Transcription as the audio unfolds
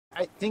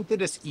I think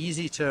that it's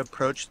easy to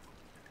approach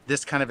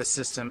this kind of a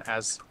system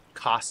as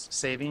cost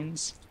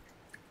savings,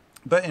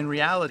 but in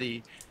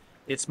reality,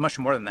 it's much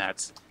more than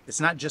that. It's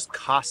not just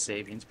cost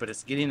savings, but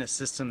it's getting a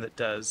system that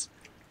does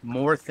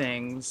more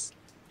things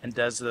and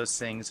does those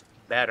things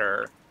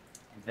better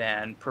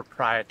than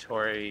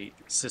proprietary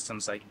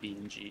systems like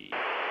B&G.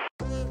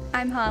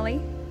 I'm Holly,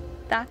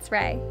 that's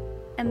Ray,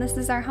 and this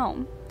is our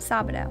home,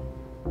 Sabado.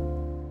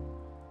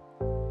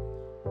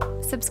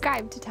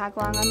 Subscribe to tag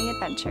along on the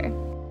adventure.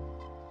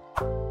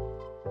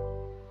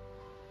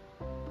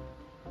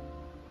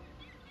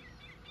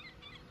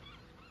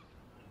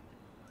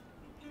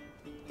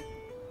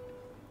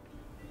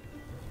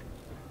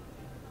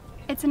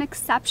 It's an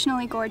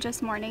exceptionally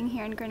gorgeous morning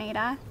here in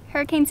Grenada.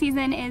 Hurricane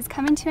season is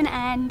coming to an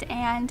end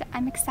and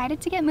I'm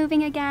excited to get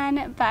moving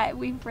again, but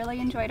we've really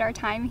enjoyed our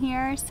time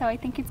here, so I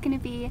think it's gonna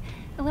be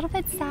a little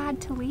bit sad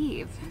to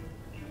leave.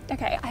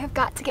 Okay, I have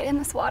got to get in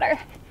this water.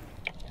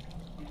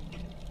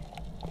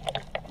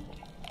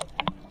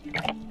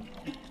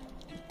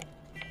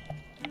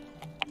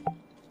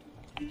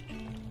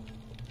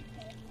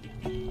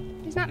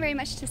 There's not very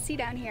much to see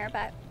down here,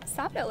 but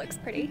Sabado looks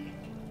pretty.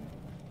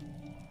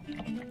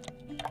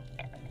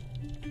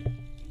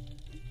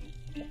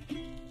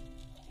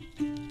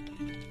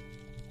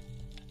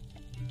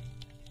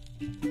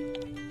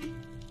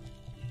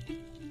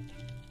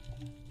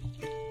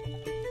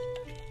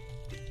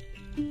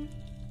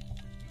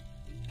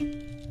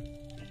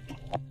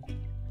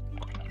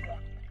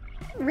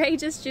 Ray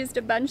just juiced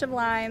a bunch of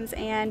limes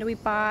and we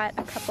bought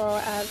a couple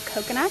of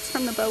coconuts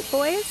from the boat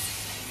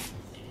boys.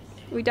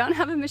 We don't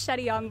have a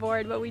machete on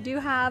board, but we do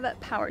have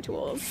power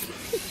tools.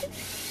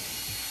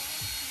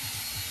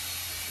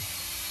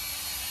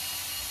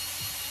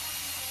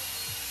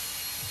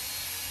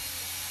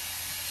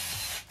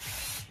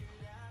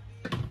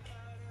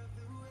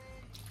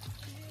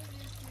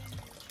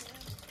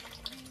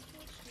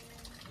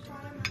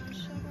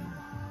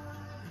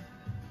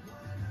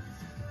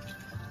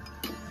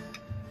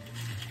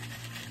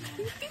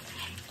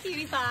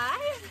 Cutie pie.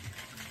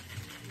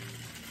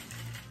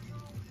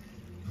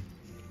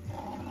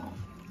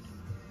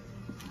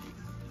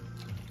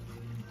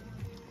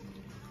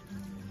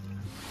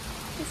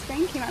 This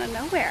rain came out of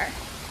nowhere.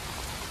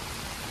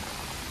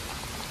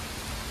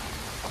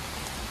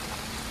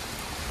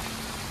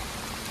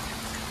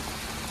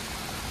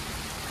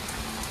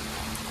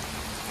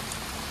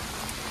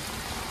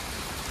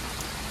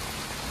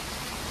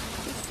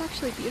 This is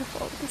actually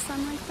beautiful with the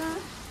sun like that.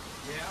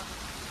 Yeah.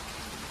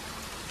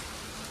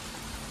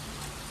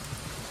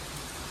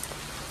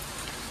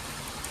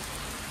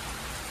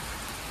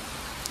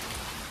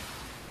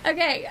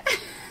 Okay,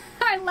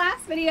 our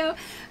last video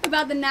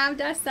about the nav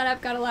desk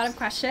setup got a lot of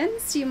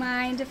questions. Do you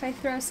mind if I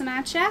throw some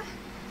at you?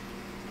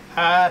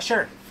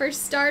 Sure. For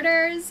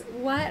starters,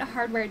 what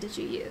hardware did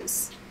you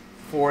use?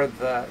 For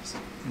the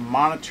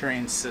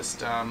monitoring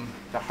system,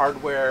 the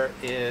hardware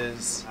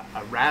is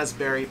a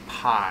Raspberry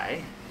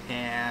Pi,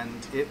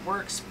 and it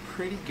works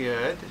pretty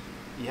good.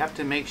 You have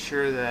to make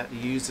sure that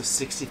you use a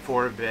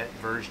 64-bit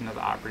version of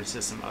the operating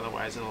system,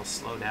 otherwise it'll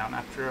slow down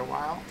after a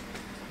while.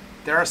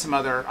 There are some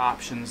other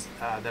options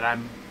that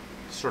I'm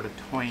sort of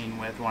toying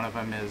with. One of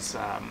them is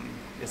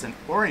an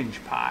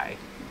Orange Pi,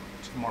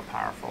 which is more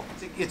powerful.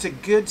 It's a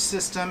good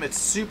system. It's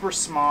super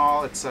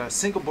small. It's a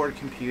single board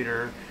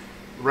computer.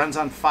 It runs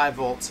on 5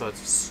 volts, so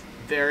it's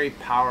very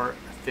power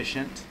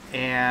efficient.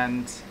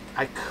 And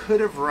I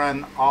could have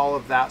run all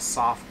of that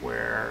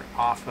software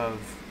off of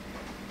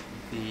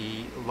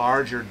the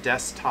larger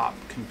desktop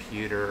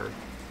computer.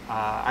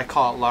 I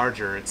call it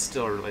larger. It's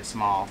still really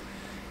small.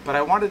 But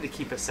I wanted to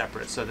keep it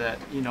separate so that,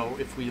 you know,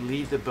 if we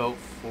leave the boat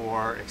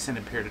for an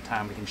extended period of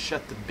time, we can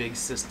shut the big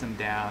system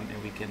down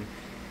and we can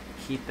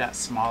keep that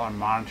smaller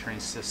monitoring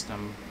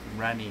system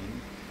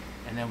running,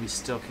 and then we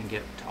still can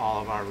get to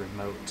all of our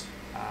remote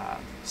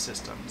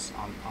systems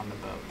on the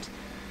boat.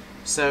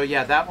 So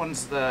yeah, that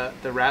one's the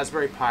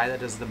Raspberry Pi that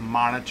does the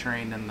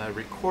monitoring and the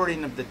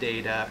recording of the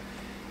data.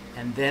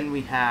 And then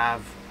we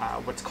have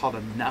what's called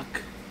a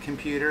NUC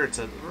computer. It's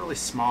a really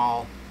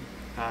small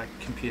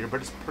computer,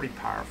 but it's pretty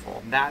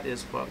powerful. That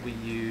is what we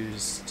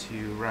use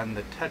to run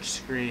the touch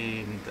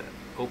screen,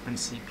 the open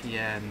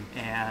CPN,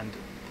 and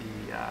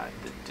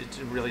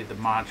really the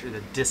monitor,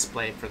 the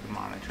display for the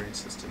monitoring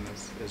system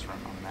is run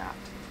on that.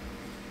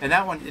 And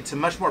that one, it's a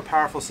much more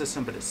powerful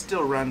system, but it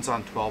still runs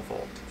on 12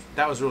 volt.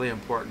 That was really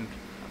important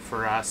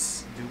for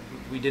us.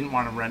 We didn't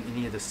want to run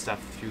any of this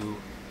stuff through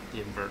the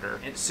inverter.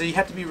 And so you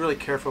have to be really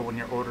careful when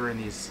you're ordering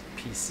these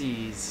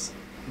PCs.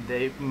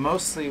 They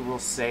mostly will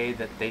say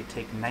that they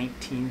take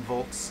 19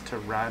 volts to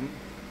run,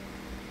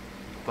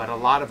 but a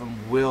lot of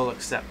them will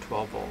accept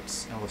 12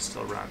 volts and will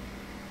still run.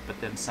 But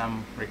then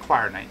some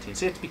require 19,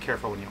 so you have to be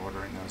careful when you're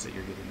ordering those that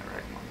you're getting the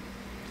right one.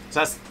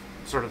 So that's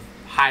sort of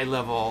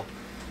high-level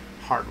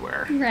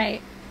hardware.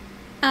 Right.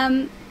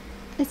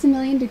 It's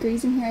 1,000,000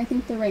 degrees in here. I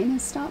think the rain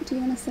has stopped. Do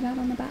you want to sit out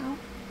on the bow?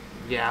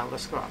 Yeah,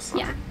 let's go outside.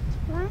 Yeah.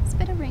 Last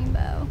bit of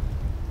rainbow.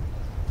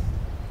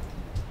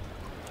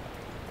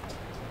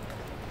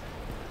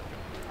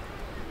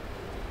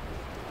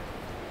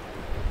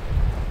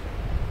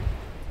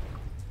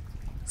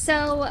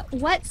 So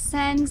what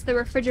sends the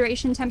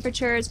refrigeration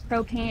temperatures,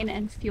 propane,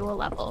 and fuel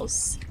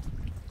levels?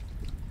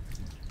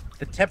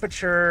 The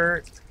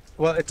temperature,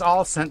 well, it's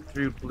all sent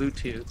through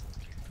Bluetooth.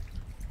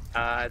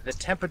 The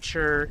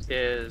temperature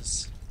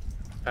is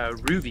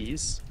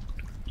rubies,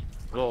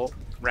 little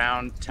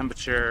round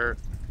temperature,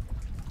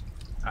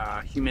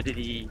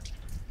 humidity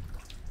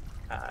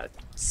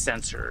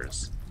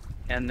sensors.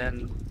 And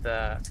then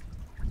the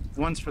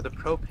ones for the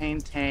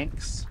propane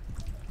tanks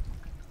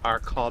are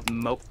called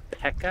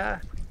Mopeka.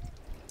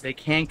 They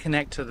can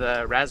connect to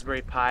the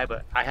Raspberry Pi,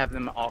 but I have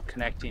them all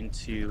connecting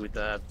to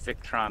the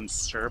Victron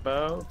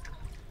Servo,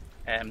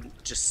 and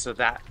just so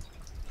that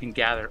can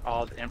gather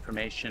all the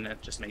information. It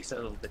just makes it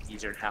a little bit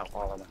easier to have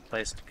all in one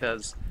place,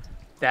 because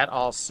that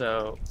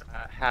also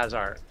has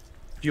our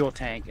fuel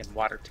tank and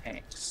water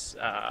tanks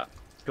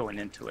going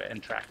into it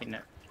and tracking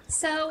it.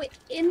 So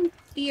in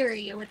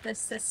theory, with this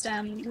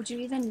system, would you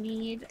even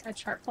need a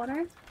chart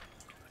plotter?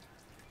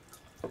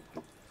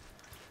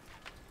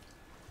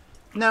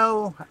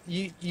 No,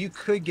 you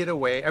could get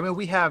away. I mean,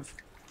 we have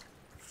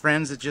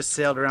friends that just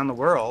sailed around the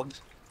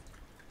world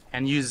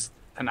and used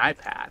an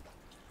iPad,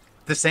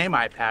 the same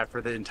iPad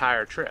for the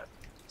entire trip.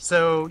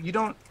 So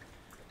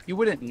you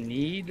wouldn't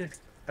need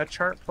a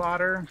chart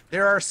plotter.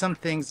 There are some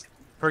things,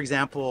 for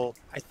example,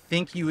 I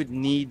think you would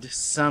need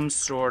some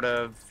sort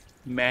of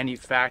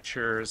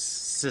manufacturer's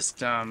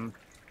system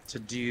to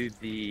do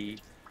the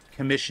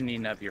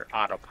commissioning of your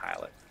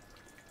autopilot.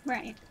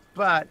 Right.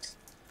 But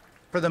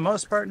for the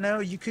most part, no,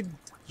 you could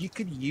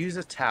use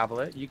a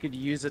tablet, you could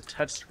use a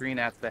touch screen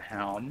at the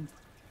helm.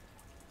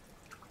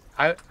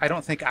 I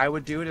don't think I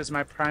would do it as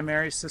my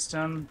primary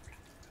system,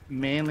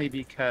 mainly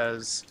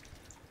because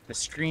the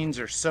screens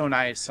are so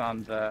nice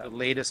on the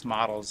latest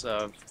models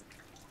of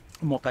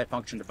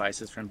multifunction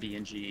devices from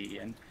B&G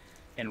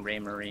and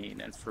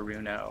Raymarine and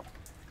Furuno.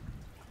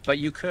 But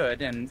you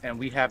could, and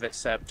we have it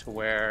set to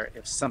where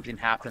if something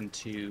happened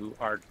to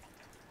our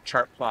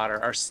chart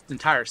plotter, our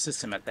entire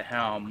system at the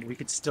helm, we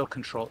could still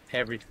control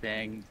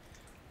everything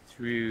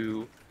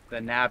through the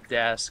nav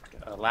desk,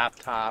 a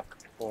laptop,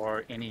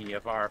 or any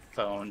of our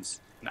phones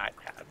and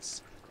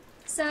iPads.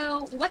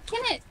 So what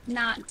can it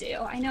not do?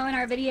 I know in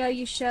our video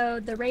you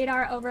showed the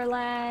radar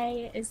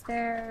overlay. Is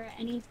there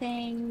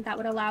anything that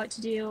would allow it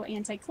to do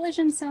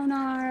anti-collision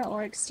sonar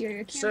or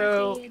exterior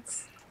camera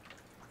feeds?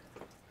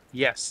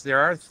 Yes,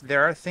 there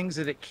are things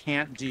that it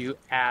can't do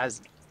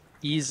as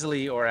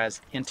easily or as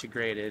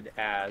integrated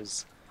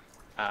as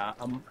a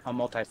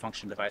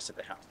multifunction device at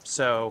the helm.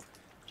 So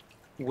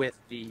with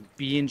the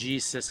B&G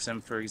system,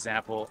 for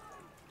example,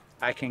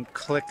 I can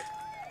click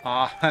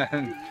on,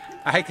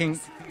 I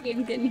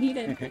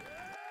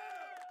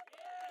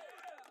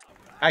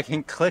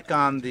can click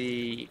on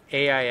the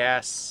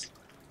AIS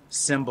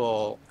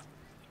symbol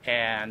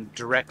and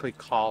directly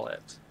call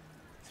it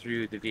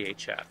through the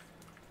VHF.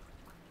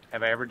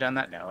 Have I ever done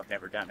that? No, I've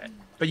never done it.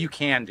 But you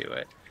can do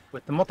it.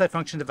 With the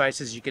multifunction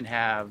devices, you can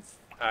have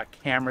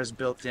cameras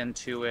built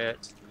into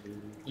it.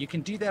 You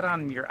can do that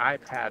on your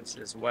iPads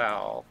as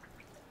well,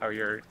 or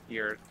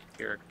your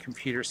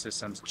computer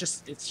systems.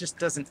 It just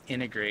doesn't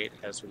integrate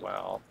as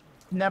well.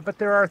 Now, but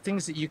there are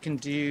things that you can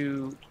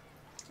do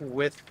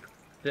with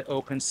the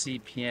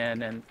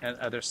OpenCPN and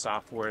other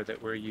software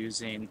that we're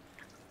using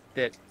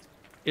that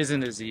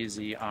isn't as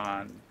easy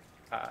on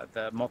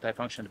the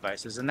multifunction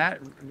devices, and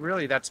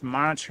that's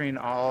monitoring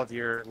all of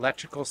your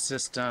electrical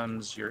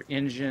systems, your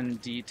engine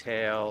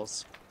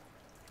details.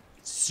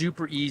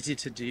 Super easy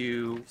to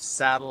do,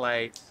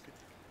 satellite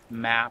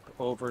map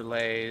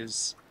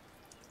overlays,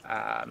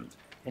 and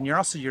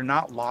you're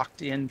not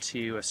locked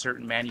into a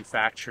certain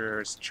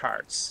manufacturer's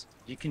charts.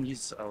 You can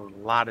use a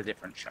lot of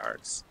different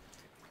charts.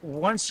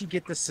 Once you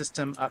get the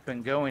system up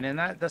and going, and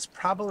that's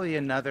probably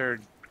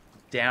another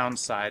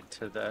downside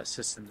to the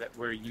system that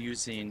we're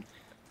using.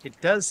 It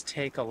does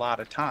take a lot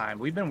of time.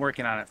 We've been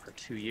working on it for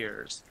 2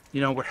 years.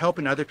 We're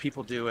helping other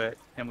people do it,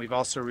 and we've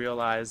also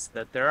realized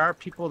that there are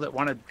people that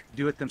want to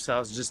do it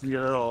themselves, just need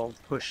a little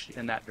push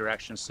in that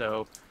direction.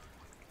 So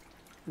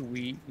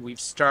we've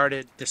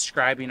started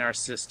describing our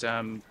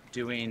system,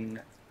 doing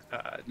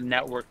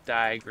network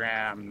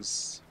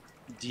diagrams,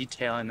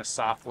 detailing the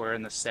software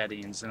and the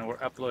settings, and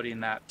we're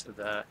uploading that to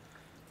the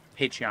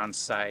Patreon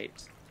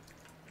site.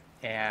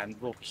 And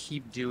we'll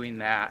keep doing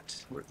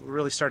that. We're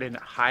really starting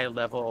at high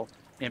level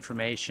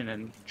information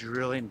and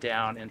drilling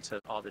down into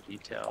all the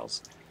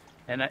details.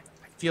 And I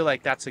feel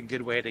like that's a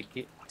good way to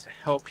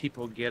help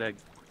people get a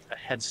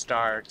head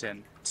start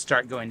and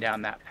start going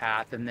down that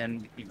path, and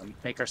then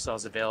make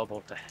ourselves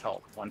available to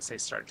help once they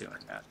start doing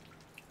that.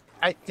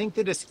 I think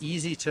that it's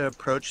easy to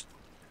approach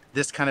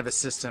this kind of a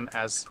system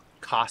as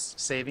cost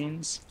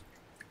savings,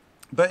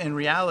 but in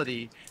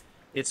reality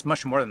it's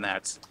much more than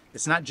that.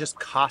 It's not just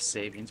cost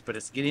savings, but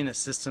it's getting a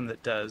system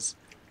that does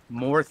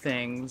more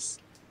things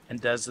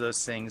and does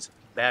those things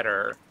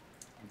better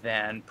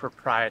than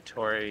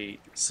proprietary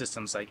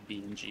systems like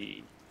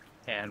B&G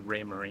and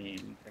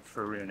Raymarine and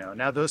Furuno.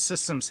 Now those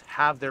systems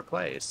have their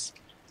place,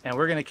 and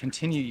we're going to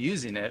continue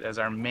using it as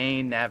our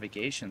main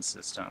navigation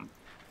system.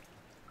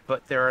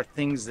 but there are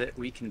things that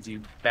we can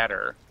do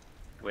better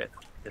with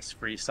this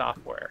free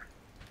software.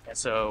 And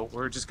so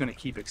we're just going to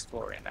keep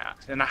exploring that.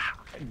 And I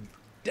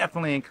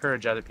definitely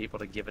encourage other people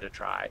to give it a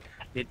try.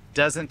 It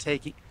doesn't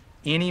take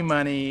any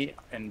money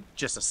and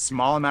just a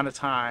small amount of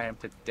time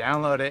to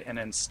download it and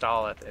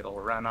install it. It'll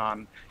run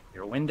on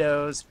your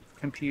Windows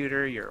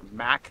computer, your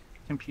Mac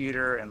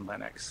computer, and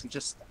Linux.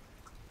 Just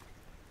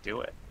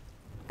do it.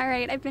 All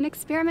right, I've been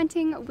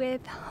experimenting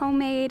with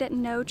homemade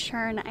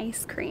no-churn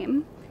ice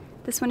cream.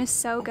 This one is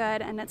so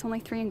good, and it's only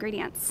 3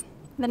 ingredients.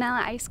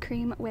 Vanilla ice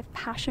cream with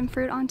passion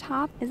fruit on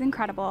top is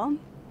incredible.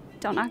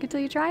 Don't knock it till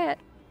you try it.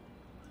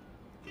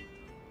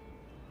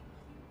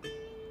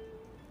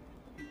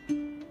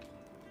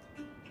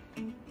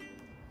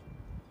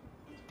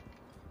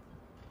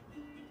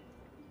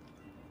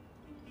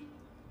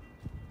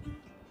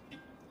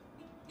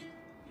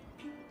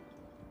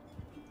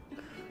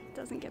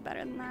 Doesn't get better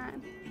than that.